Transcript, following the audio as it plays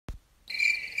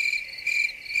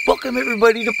Welcome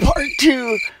everybody to part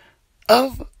 2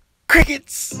 of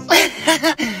Crickets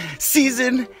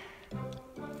season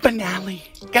finale.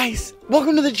 Guys,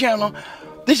 welcome to the channel.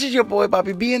 This is your boy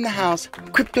Bobby B in the house.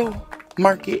 Crypto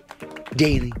Market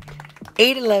Daily,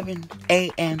 8:11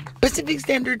 a.m. Pacific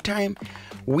Standard Time.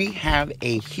 We have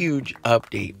a huge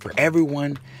update for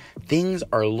everyone. Things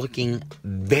are looking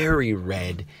very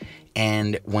red,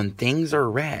 and when things are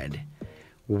red,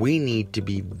 we need to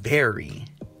be very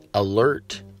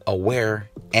alert, aware,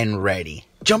 and ready.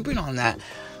 Jumping on that,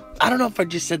 I don't know if I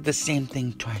just said the same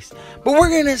thing twice, but we're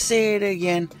gonna say it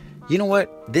again. You know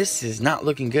what? This is not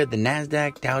looking good. The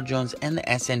NASDAQ, Dow Jones, and the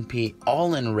S&P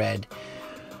all in red.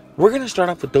 We're gonna start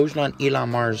off with Dogelon ELON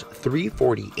Mars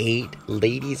 348.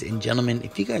 Ladies and gentlemen,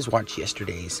 if you guys watched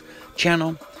yesterday's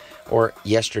channel or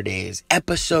yesterday's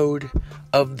episode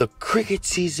of the Cricket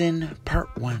season part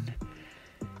 1,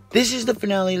 this is the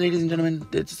finale, ladies and gentlemen.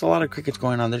 There's a lot of crickets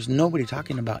going on. There's nobody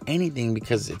talking about anything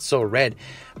because it's so red.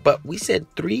 But we said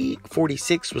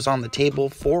 346 was on the table.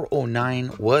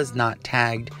 409 was not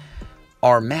tagged.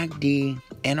 Our MACD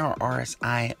and our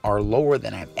RSI are lower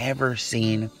than I've ever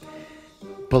seen.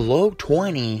 Below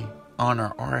 20 on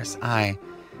our RSI.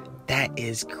 That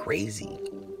is crazy.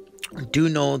 I do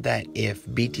know that if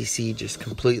BTC just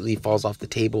completely falls off the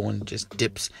table and just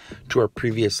dips to our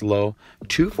previous low,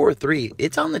 243,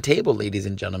 it's on the table, ladies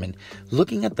and gentlemen.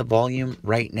 Looking at the volume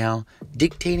right now,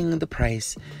 dictating the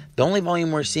price, the only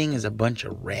volume we're seeing is a bunch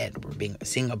of red. We're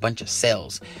seeing a bunch of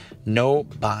sells. No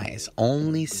buys,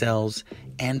 only sells,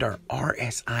 and our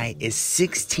RSI is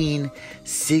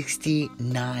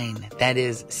 1669. That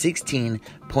is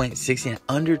 16.69,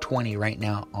 under 20 right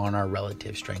now on our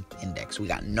relative strength index. We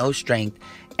got no strength.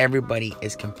 Everybody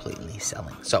is completely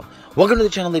selling. So, welcome to the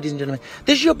channel, ladies and gentlemen.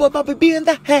 This is your boy Bobby B in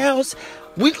the house.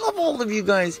 We love all of you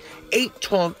guys.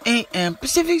 8:12 a.m.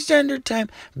 Pacific Standard Time.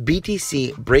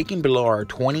 BTC breaking below our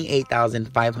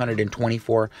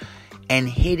 28,524 and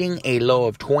hitting a low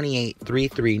of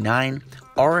 28,339.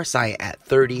 RSI at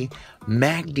 30.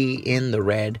 MACD in the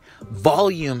red.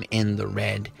 Volume in the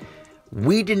red.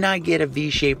 We did not get a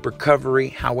V-shaped recovery.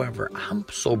 However, I'm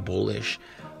so bullish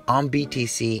on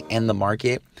BTC and the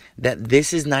market that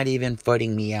this is not even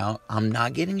footing me out. I'm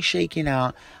not getting shaken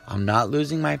out. I'm not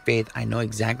losing my faith. I know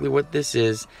exactly what this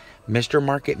is. Mr.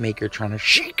 Market Maker trying to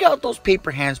shake out those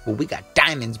paper hands, but we got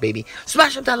diamonds, baby.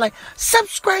 Smash up that like,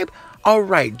 subscribe. All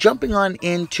right, jumping on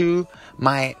into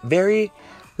my very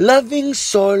loving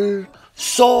Sol.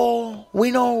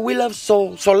 We know we love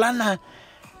Solana.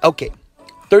 Okay,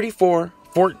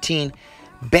 34.14.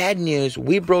 Bad news.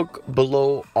 We broke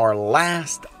below our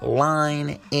last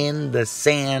line in the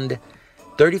sand.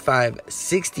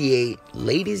 35.68.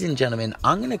 Ladies and gentlemen,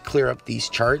 I'm going to clear up these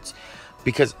charts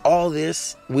because all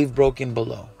this we've broken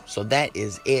below. So that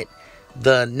is it.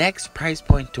 The next price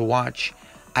point to watch,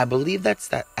 I believe that's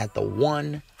that at the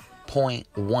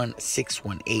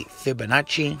 1.1618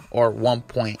 Fibonacci, or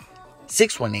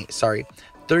 1.618, sorry,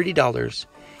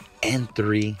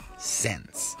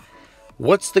 $30.03.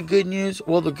 What's the good news?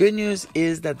 Well, the good news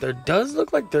is that there does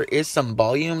look like there is some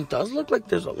volume. Does look like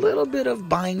there's a little bit of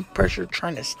buying pressure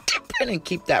trying to step in and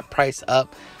keep that price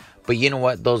up. But you know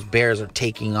what? Those bears are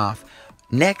taking off.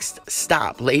 Next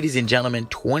stop, ladies and gentlemen,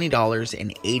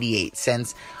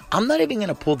 $20.88. I'm not even going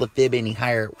to pull the fib any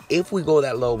higher. If we go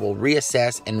that low, we'll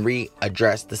reassess and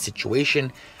readdress the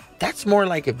situation. That's more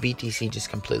like if BTC just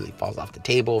completely falls off the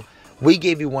table. We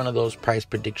gave you one of those price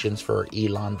predictions for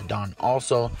Elon the Don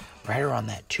also, right around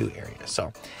that 2 area.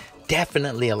 So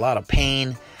definitely a lot of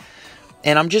pain.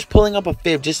 And I'm just pulling up a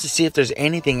fib just to see if there's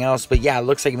anything else. But yeah, it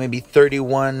looks like maybe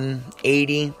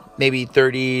 31.80, maybe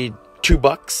 32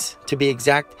 bucks to be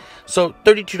exact. So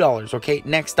 $32, okay?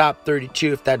 Next stop,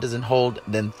 32. If that doesn't hold,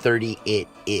 then 30 it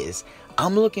is.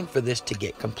 I'm looking for this to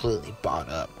get completely bought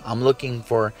up. I'm looking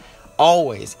for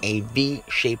always a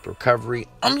V-shaped recovery.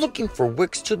 I'm looking for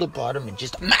wicks to the bottom and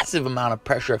just a massive amount of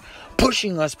pressure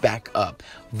pushing us back up.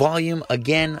 Volume,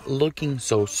 again, looking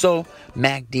so-so.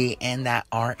 MACD and that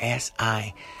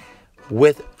RSI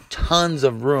with tons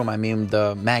of room. I mean,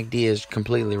 the MACD is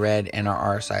completely red and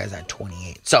our RSI is at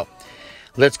 28. So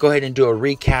let's go ahead and do a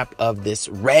recap of this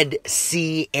Red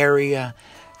Sea area.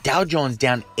 Dow Jones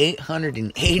down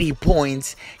 880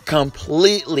 points,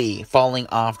 completely falling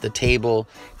off the table,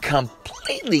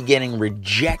 completely getting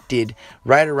rejected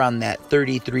right around that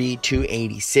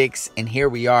 33,286. And here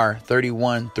we are,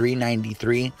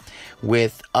 31,393,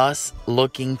 with us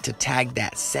looking to tag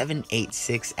that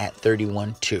 786 at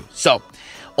 31.2. So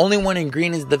only one in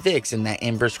green is the VIX, and that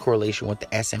inverse correlation with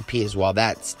the S&P is while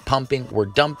that's pumping, we're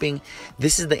dumping.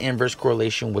 This is the inverse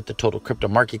correlation with the total crypto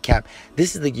market cap.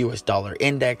 This is the US dollar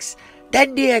index. That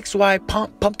DXY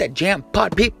pump that jam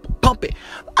pod, people, pump it.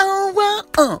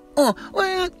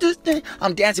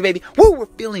 I'm dancing, baby. Woo, we're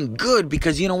feeling good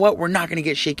because you know what? We're not going to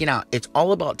get shaken out. It's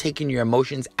all about taking your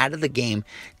emotions out of the game.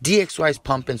 DXY's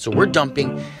pumping, so we're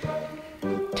dumping.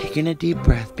 Taking a deep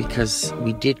breath because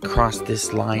we did cross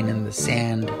this line in the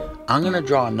sand. I'm going to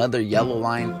draw another yellow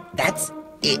line. That's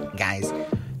it, guys.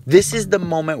 This is the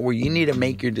moment where you need to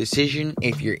make your decision.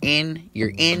 If you're in,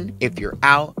 you're in. If you're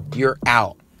out, you're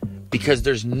out. Because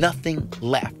there's nothing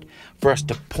left for us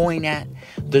to point at.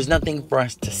 There's nothing for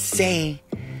us to say.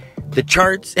 The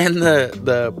charts and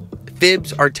the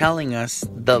fibs are telling us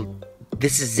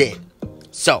this is it.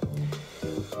 So,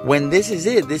 when this is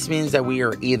it, this means that we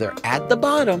are either at the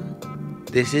bottom.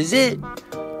 This is it.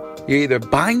 You're either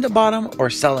buying the bottom or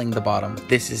selling the bottom.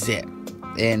 This is it.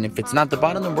 And if it's not the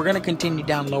bottom, then we're going to continue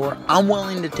down lower. I'm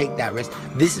willing to take that risk.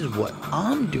 This is what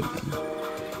I'm doing.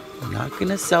 I'm not going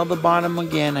to sell the bottom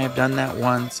again. I've done that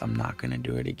once. I'm not going to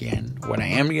do it again. What I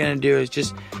am going to do is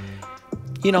just,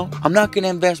 I'm not going to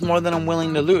invest more than I'm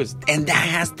willing to lose. And that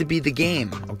has to be the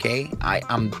game, okay?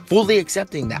 I'm fully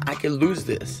accepting that I can lose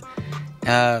this.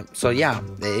 So, yeah,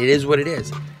 it is what it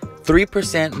is.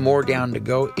 3% more down to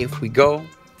go. If we go,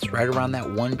 it's right around that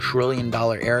 $1 trillion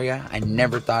area. I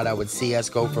never thought I would see us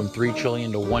go from 3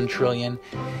 trillion to 1 trillion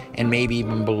and maybe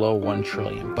even below 1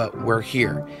 trillion. But we're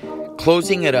here.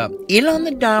 Closing it up. Elon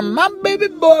the Dom, my baby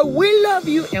boy, we love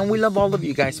you. And we love all of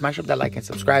you guys. Smash up that like and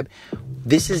subscribe.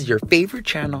 This is your favorite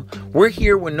channel. We're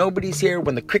here when nobody's here.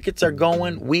 When the crickets are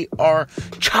going, we are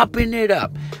chopping it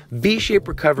up. V-shaped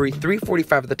recovery,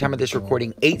 3:45 at the time of this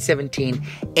recording, 8:17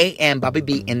 a.m. Bobby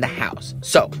B in the house.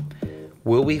 So,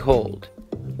 will we hold?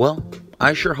 Well,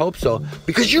 I sure hope so.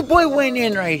 Because your boy went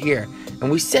in right here.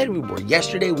 And we said we were.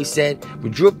 Yesterday we said we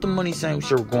drew up the money sign. We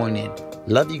said we're going in.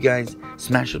 Love you guys.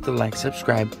 Smash up the like,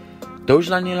 subscribe.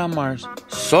 Dogelon, ELON Mars,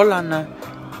 Solana,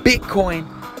 Bitcoin.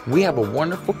 We have a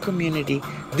wonderful community.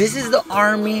 This is the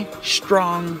Army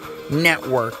Strong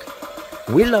Network.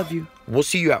 We love you. We'll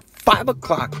see you at 5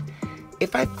 o'clock.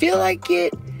 If I feel like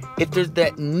it, if there's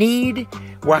that need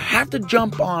where I have to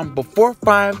jump on before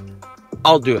 5,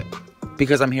 I'll do it.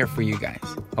 Because I'm here for you guys.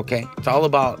 Okay? It's all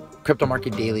about Crypto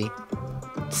Market Daily.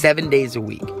 7 days a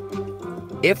week.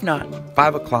 If not,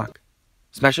 5 o'clock.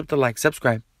 Smash up the like,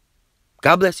 subscribe.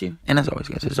 God bless you. And as always,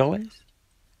 guys,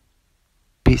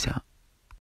 peace out.